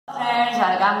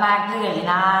welcome back to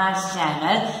Regina's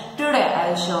channel. Today I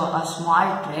will show a small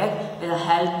trick with the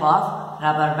help of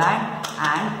rubber band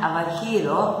and our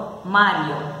hero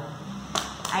Mario.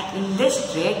 And in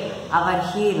this trick, our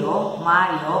hero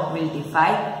Mario will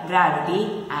defy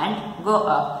gravity and go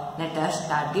up. Let us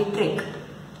start the trick.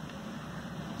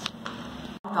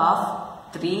 Count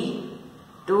of 3,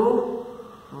 2,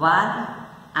 1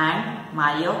 and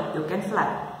Mario, you can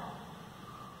fly.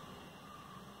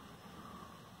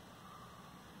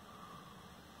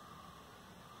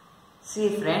 See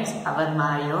friends, our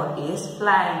Mario is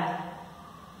flying.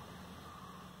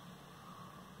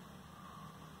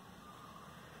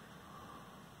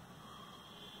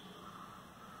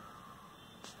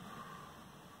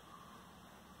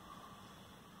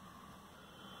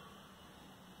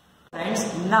 Friends,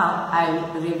 now I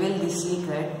will reveal the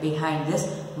secret behind this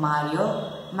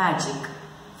Mario magic.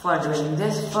 For doing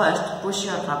this, first push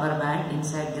your rubber band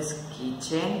inside this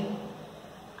keychain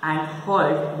and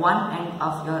hold one end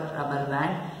of your rubber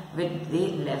band with the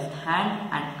left hand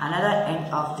and another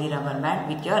end of the rubber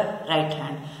band with your right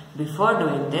hand. Before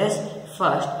doing this,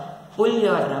 first pull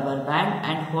your rubber band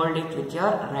and hold it with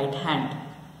your right hand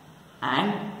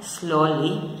and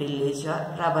slowly release your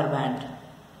rubber band.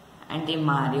 And the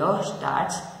Mario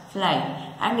starts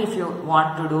flying. And if you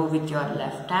want to do with your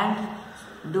left hand,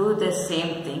 do the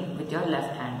same thing with your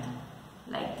left hand,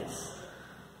 like this.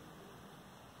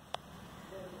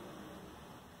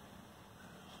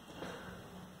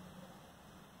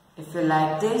 If you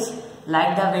like this,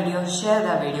 like the video, share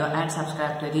the video and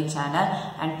subscribe to the channel,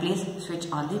 and please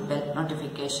switch on the bell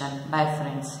notification. Bye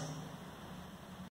friends.